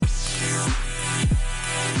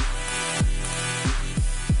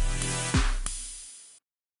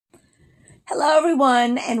Hello,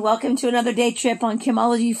 everyone, and welcome to another day trip on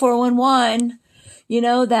Chemology 411. You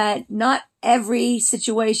know that not every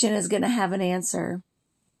situation is going to have an answer.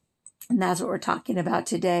 And that's what we're talking about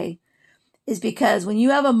today, is because when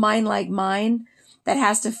you have a mind like mine that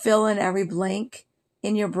has to fill in every blank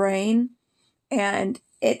in your brain, and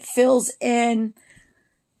it fills in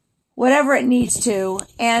whatever it needs to.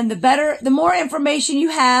 And the more information you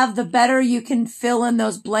have, the better you can fill in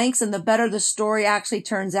those blanks and the better the story actually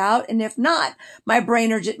turns out. And if not, my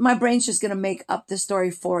brain's just going to make up the story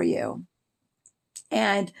for you.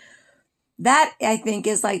 And that, I think,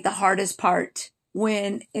 is like the hardest part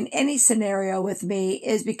when in any scenario with me,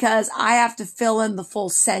 is because I have to fill in the full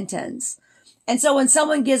sentence. And so when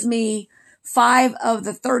someone gives me 5 of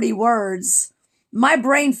the 30 words, my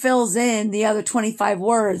brain fills in the other 25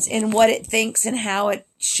 words in what it thinks and how it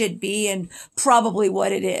should be and probably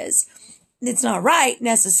what it is. It's not right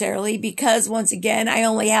necessarily because, once again, I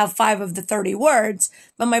only have 5 of the 30 words,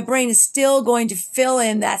 but my brain is still going to fill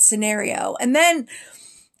in that scenario. And then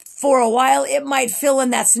for a while, it might fill in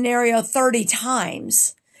that scenario 30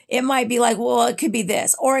 times. It might be like, well, it could be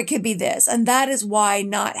this or it could be this. And that is why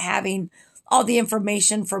not having all the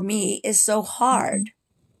information for me is so hard.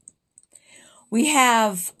 We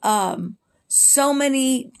have so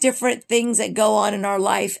many different things that go on in our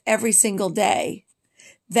life every single day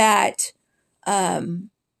that,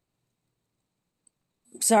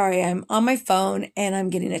 sorry, I'm on my phone and I'm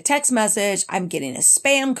getting a text message. I'm getting a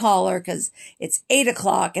spam caller because it's 8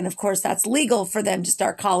 o'clock. And of course, that's legal for them to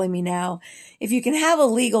start calling me now. If you can have a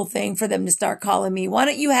legal thing for them to start calling me, why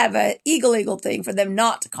don't you have an illegal thing for them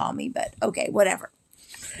not to call me? But okay, whatever.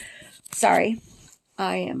 Sorry.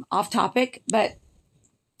 I am off topic, but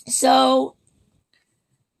so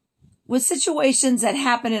with situations that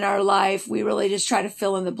happen in our life, we really just try to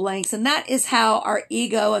fill in the blanks. And that is how our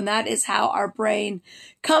ego and that is how our brain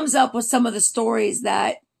comes up with some of the stories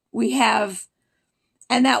that we have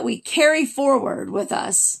and that we carry forward with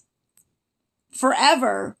us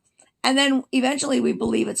forever. And then eventually we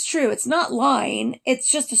believe it's true. It's not lying. It's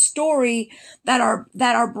just a story that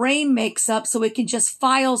our brain makes up so it can just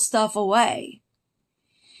file stuff away.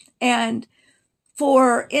 And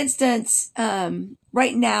for instance,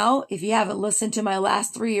 right now, if you haven't listened to my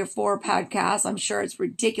last 3 or 4 podcasts, I'm sure it's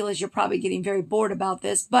ridiculous. You're probably getting very bored about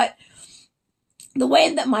this, but the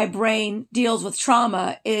way that my brain deals with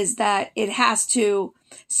trauma is that it has to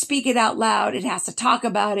speak it out loud. It has to talk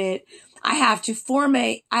about it. I have to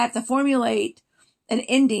formulate an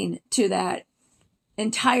ending to that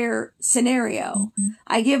entire scenario. Mm-hmm.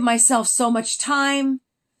 I give myself so much time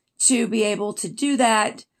to be able to do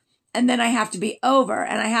that. And then I have to be over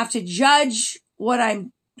and I have to judge what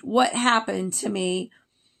happened to me.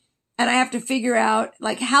 And I have to figure out,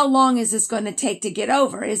 like, how long is this going to take to get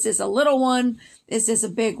over? Is this a little one? Is this a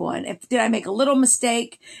big one? Did I make a little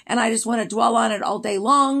mistake and I just want to dwell on it all day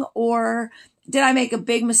long? Or did I make a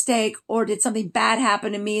big mistake, or did something bad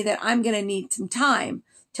happen to me that I'm going to need some time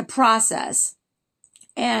to process?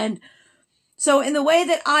 And so in the way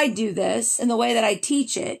that I do this, in the way that I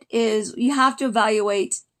teach it, is you have to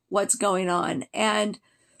evaluate what's going on. And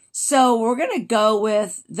so we're going to go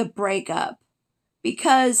with the breakup,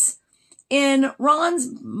 because in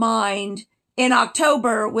Ron's mind in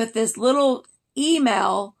October, with this little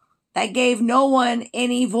email that gave no one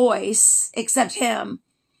any voice except him,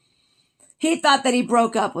 he thought that he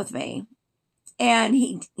broke up with me, and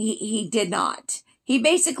he did not. He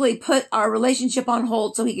basically put our relationship on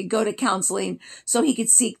hold so he could go to counseling, so he could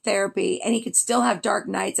seek therapy, and he could still have dark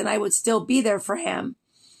nights, and I would still be there for him.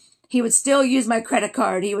 He would still use my credit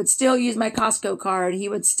card. He would still use my Costco card. He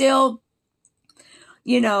would still,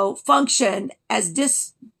 function as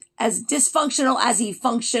dysfunctional as he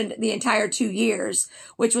functioned the entire 2 years,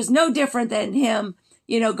 which was no different than him,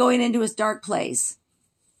 going into his dark place.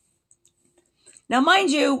 Now, mind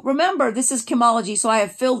you, remember, this is chemology, so I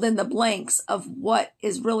have filled in the blanks of what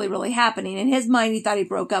is really, really happening. In his mind, he thought he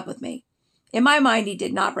broke up with me. In my mind, he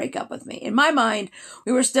did not break up with me. In my mind,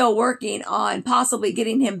 we were still working on possibly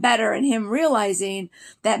getting him better and him realizing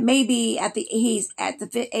that maybe he's at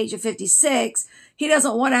the age of 56, he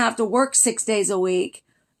doesn't want to have to work 6 days a week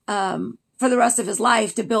for the rest of his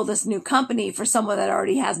life to build this new company for someone that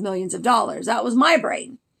already has millions of dollars. That was my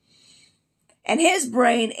brain. And his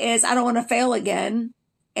brain is, I don't want to fail again,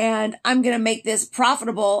 and I'm going to make this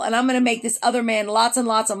profitable, and I'm going to make this other man lots and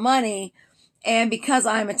lots of money. And because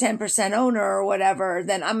I'm a 10% owner or whatever,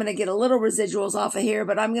 then I'm going to get a little residuals off of here,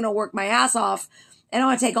 but I'm going to work my ass off, and I'm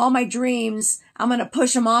going to take all my dreams. I'm going to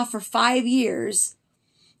push them off for 5 years.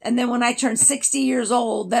 And then when I turn 60 years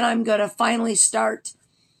old, then I'm going to finally start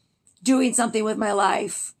doing something with my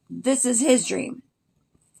life. This is his dream.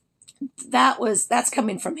 that's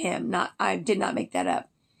coming from him. I did not make that up.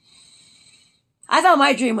 I thought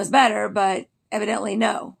my dream was better, but evidently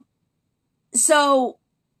no. So,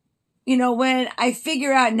 when I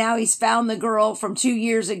figure out now he's found the girl from 2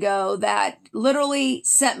 years ago that literally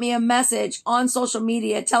sent me a message on social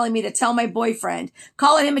media telling me to tell my boyfriend,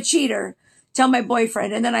 calling him a cheater, tell my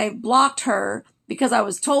boyfriend. And then I blocked her because I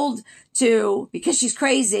was told to, because she's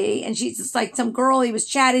crazy and she's just like some girl he was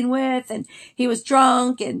chatting with and he was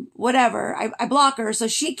drunk and whatever. I block her so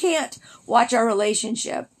she can't watch our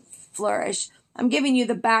relationship flourish. I'm giving you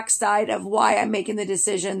the backside of why I'm making the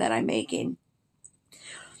decision that I'm making.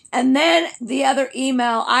 And then the other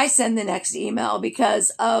email, I send the next email because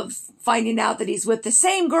of finding out that he's with the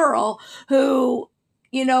same girl who,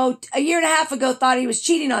 a year and a half ago thought he was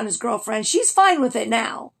cheating on his girlfriend. She's fine with it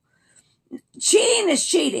now. Cheating is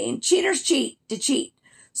cheating. Cheaters cheat to cheat.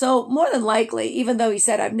 So more than likely, even though he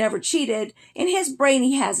said I've never cheated, in his brain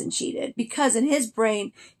he hasn't cheated because in his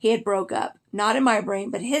brain he had broke up. Not in my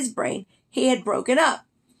brain, but his brain, he had broken up.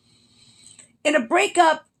 In a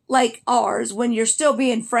breakup like ours, when you're still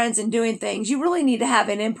being friends and doing things, you really need to have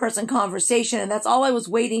an in-person conversation. And that's all I was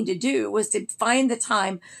waiting to do, was to find the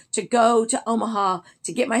time to go to Omaha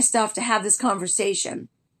to get my stuff to have this conversation.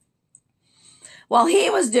 While he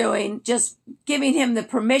was doing, just giving him the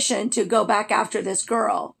permission to go back after this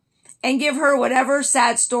girl and give her whatever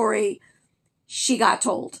sad story she got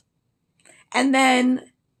told. And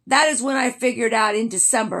then that is when I figured out in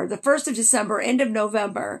December, the 1st of December, end of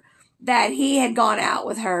November, that he had gone out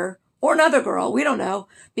with her or another girl, we don't know,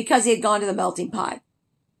 because he had gone to the melting pot.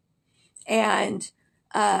 And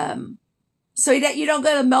so you don't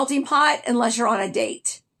go to the melting pot unless you're on a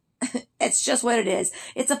date. It's just what it is.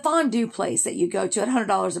 It's a fondue place that you go to at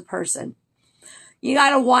 $100 a person. You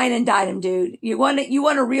got to wine and dine them, dude. You want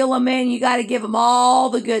to reel them in. You got to give them all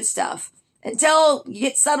the good stuff until you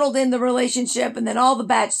get settled in the relationship, and then all the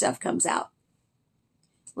bad stuff comes out.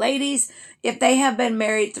 Ladies, if they have been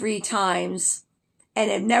married 3 times and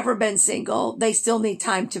have never been single, they still need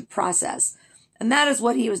time to process. And that is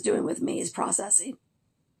what he was doing with me, is processing.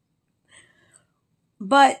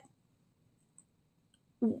 But,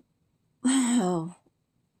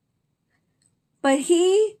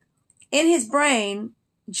 he, in his brain,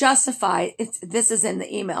 justified, this is in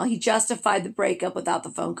the email, he justified the breakup without the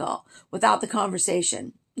phone call, without the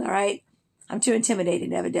conversation. All right? I'm too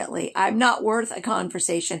intimidating, evidently. I'm not worth a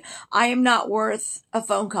conversation. I am not worth a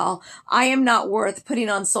phone call. I am not worth putting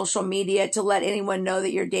on social media to let anyone know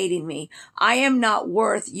that you're dating me. I am not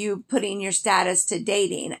worth you putting your status to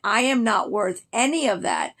dating. I am not worth any of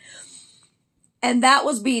that. And that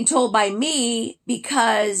was being told by me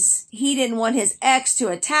because he didn't want his ex to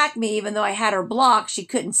attack me, even though I had her blocked. She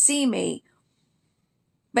couldn't see me.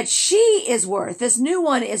 But she is worth, this new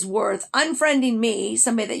one is worth unfriending me,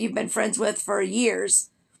 somebody that you've been friends with for years,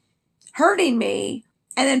 hurting me,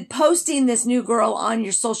 and then posting this new girl on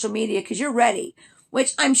your social media because you're ready.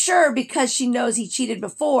 Which I'm sure because she knows he cheated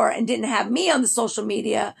before and didn't have me on the social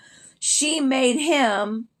media, she made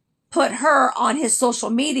him put her on his social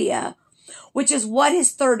media, which is what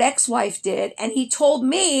his third ex-wife did. And he told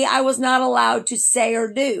me I was not allowed to say or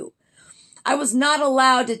do. I was not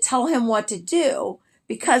allowed to tell him what to do,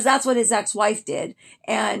 because that's what his ex-wife did.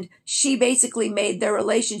 And she basically made their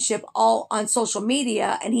relationship all on social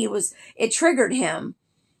media, and it triggered him.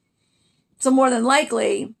 So more than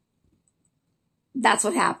likely, that's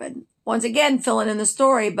what happened. Once again, filling in the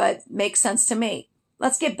story, but makes sense to me.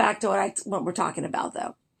 Let's get back to what we're talking about,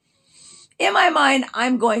 though. In my mind,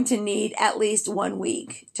 I'm going to need at least 1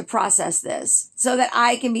 week to process this so that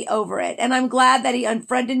I can be over it. And I'm glad that he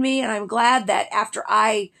unfriended me, and I'm glad that after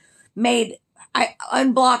I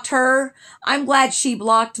unblocked her, I'm glad she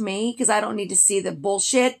blocked me, because I don't need to see the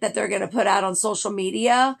bullshit that they're going to put out on social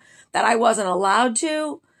media that I wasn't allowed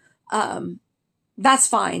to. That's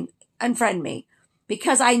fine. Unfriend me.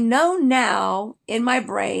 Because I know now in my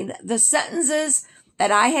brain, the sentences that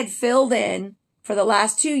I had filled in for the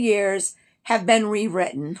last 2 years have been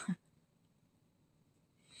rewritten.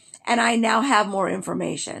 And I now have more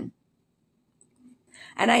information.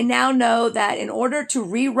 And I now know that in order to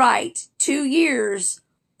rewrite 2 years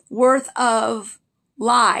worth of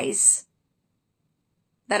lies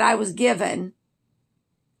that I was given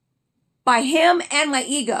by him and my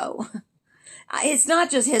ego, it's not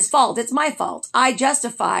just his fault, it's my fault. I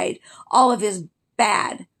justified all of his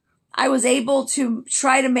bad. I was able to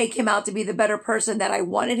try to make him out to be the better person that I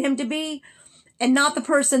wanted him to be, and not the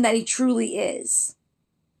person that he truly is.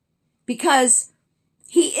 Because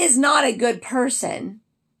he is not a good person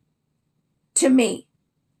to me.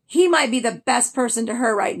 He might be the best person to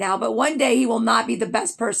her right now, but one day he will not be the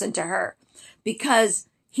best person to her, because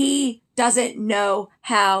He doesn't know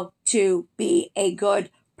how to be a good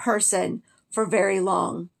person for very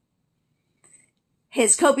long.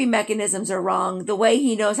 His coping mechanisms are wrong. The way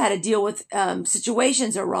he knows how to deal with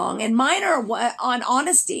situations are wrong. And mine are on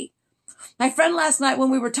honesty. My friend last night when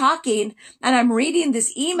we were talking and I'm reading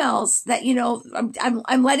these emails that,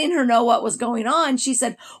 I'm letting her know what was going on. She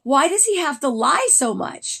said, why does he have to lie so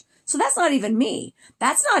much? So that's not even me.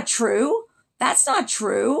 That's not true. That's not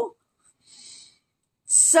true.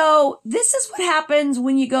 So this is what happens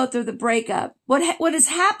when you go through the breakup. What is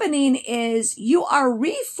happening is you are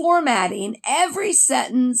reformatting every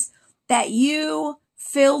sentence that you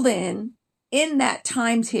filled in that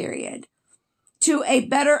time period to a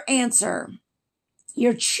better answer.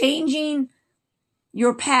 You're changing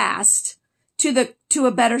your past to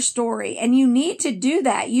a better story. And you need to do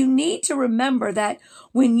that. You need to remember that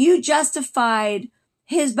when you justified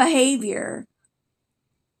his behavior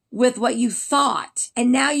with what you thought,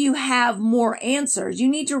 and now you have more answers, you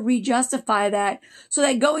need to re-justify that so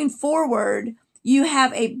that going forward, you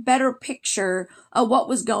have a better picture of what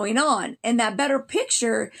was going on. And that better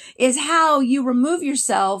picture is how you remove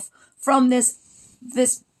yourself from this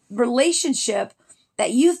relationship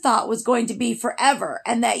that you thought was going to be forever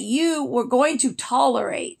and that you were going to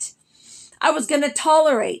tolerate. I was going to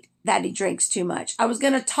tolerate that he drinks too much. I was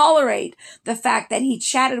going to tolerate the fact that he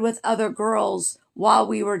chatted with other girls while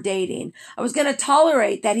we were dating. I was going to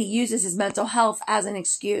tolerate that he uses his mental health as an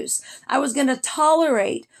excuse. I was going to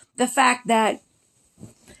tolerate the fact that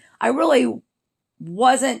I really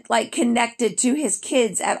wasn't like connected to his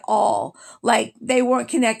kids at all. Like they weren't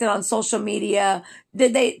connected on social media.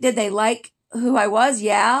 Did they like who I was?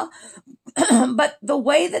 Yeah. But the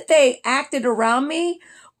way that they acted around me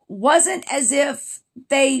wasn't as if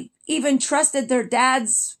they even trusted their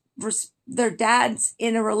dads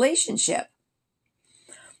in a relationship.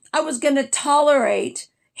 I was going to tolerate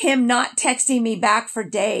him not texting me back for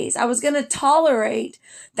days. I was going to tolerate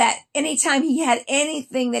that anytime he had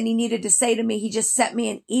anything that he needed to say to me, he just sent me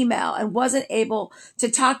an email and wasn't able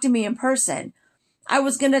to talk to me in person. I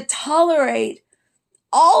was going to tolerate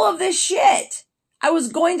all of this shit. I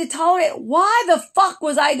was going to tolerate. Why the fuck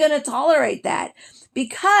was I going to tolerate that?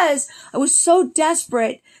 Because I was so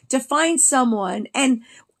desperate to find someone, and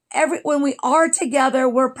when we are together,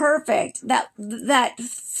 we're perfect. That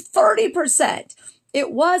 30%,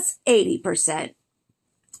 it was 80%.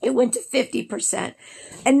 It went to 50%.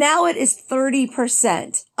 And now it is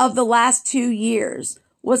 30% of the last 2 years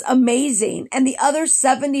was amazing. And the other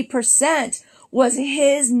 70% was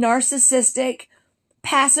his narcissistic,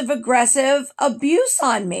 passive aggressive abuse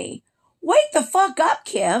on me. Wake the fuck up,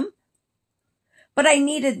 Kim. But I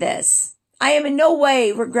needed this. I am in no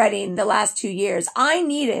way regretting the last 2 years. I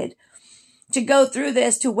needed to go through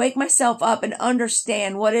this to wake myself up and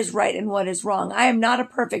understand what is right and what is wrong. I am not a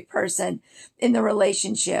perfect person in the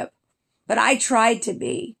relationship, but I tried to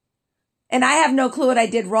be. And I have no clue what I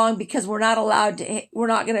did wrong because we're not going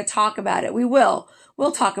to talk about it. We'll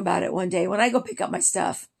talk about it one day when I go pick up my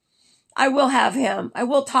stuff. I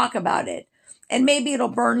will talk about it, and maybe it'll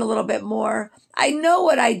burn a little bit more. I know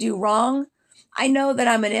what I do wrong. I know that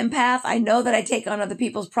I'm an empath. I know that I take on other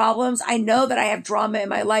people's problems. I know that I have drama in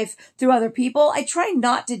my life through other people. I try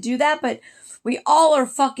not to do that, but we all are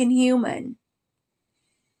fucking human.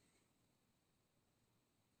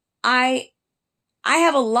 I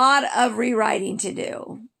have a lot of rewriting to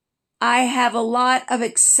do. I have a lot of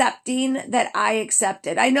accepting that I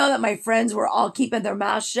accepted. I know that my friends were all keeping their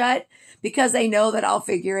mouths shut because they know that I'll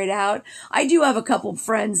figure it out. I do have a couple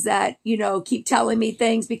friends that, keep telling me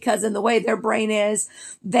things because in the way their brain is,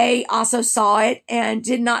 they also saw it and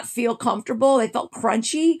did not feel comfortable. They felt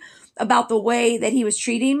crunchy about the way that he was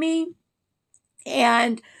treating me.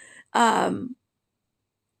 And, on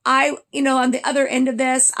the other end of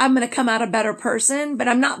this, I'm going to come out a better person, but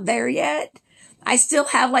I'm not there yet. I still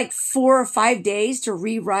have like 4 or 5 days to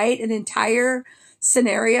rewrite an entire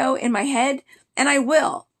scenario in my head, and I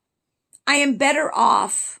will. I am better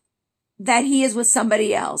off that he is with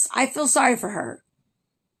somebody else. I feel sorry for her,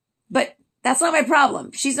 but that's not my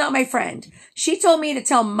problem. She's not my friend. She told me to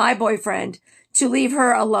tell my boyfriend to leave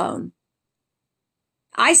her alone.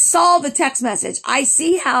 I saw the text message. I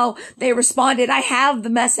see how they responded. I have the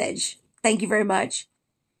message. Thank you very much.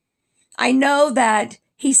 I know that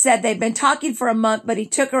he said they'd been talking for a month, but he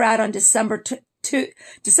took her out on December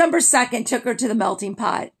 2nd, took her to the melting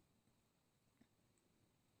pot.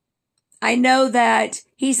 I know that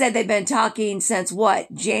he said they've been talking since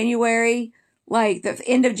January, like the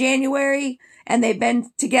end of January, and they've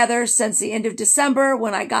been together since the end of December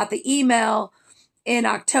when I got the email in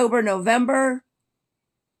October, November,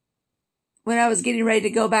 when I was getting ready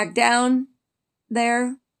to go back down.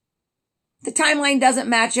 there, the timeline doesn't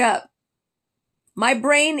match up. My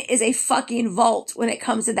brain is a fucking vault when it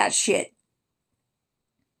comes to that shit.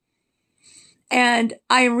 And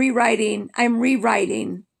I'm rewriting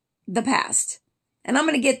the past. And I'm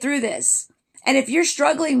going to get through this. And if you're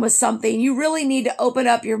struggling with something, you really need to open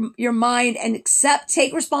up your mind and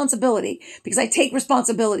take responsibility, because I take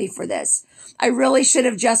responsibility for this. I really should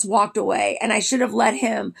have just walked away, and I should have let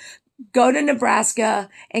him go to Nebraska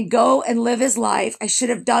and go and live his life. I should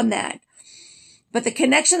have done that. But the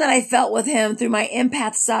connection that I felt with him through my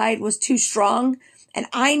empath side was too strong, and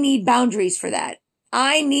I need boundaries for that.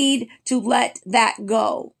 I need to let that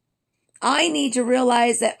go. I need to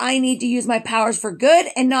realize that I need to use my powers for good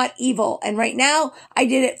and not evil. And right now, I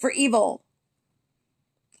did it for evil.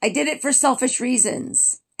 I did it for selfish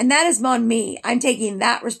reasons. And that is on me. I'm taking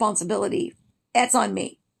that responsibility. That's on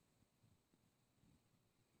me.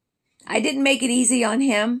 I didn't make it easy on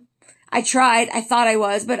him. I tried. I thought I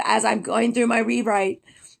was. But as I'm going through my rewrite,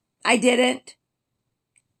 I didn't.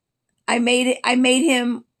 I made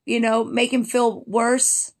him, make him feel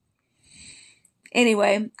worse.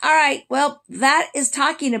 Anyway, all right. Well, that is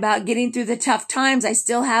talking about getting through the tough times. I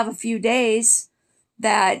still have a few days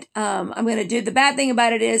that I'm going to do. The bad thing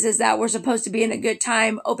about it is that we're supposed to be in a good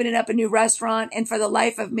time, opening up a new restaurant. And for the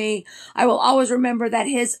life of me, I will always remember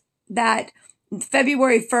that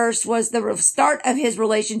February 1st was the start of his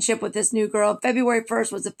relationship with this new girl. February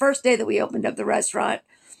 1st was the first day that we opened up the restaurant.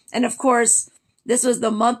 And of course, this was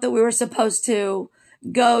the month that we were supposed to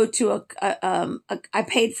go to I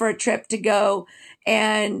paid for a trip to go.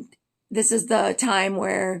 And this is the time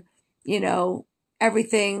where,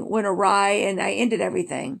 everything went awry and I ended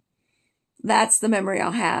everything. That's the memory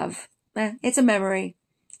I'll have. It's a memory.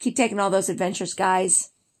 Keep taking all those adventures, guys.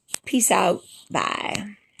 Peace out.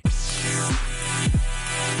 Bye.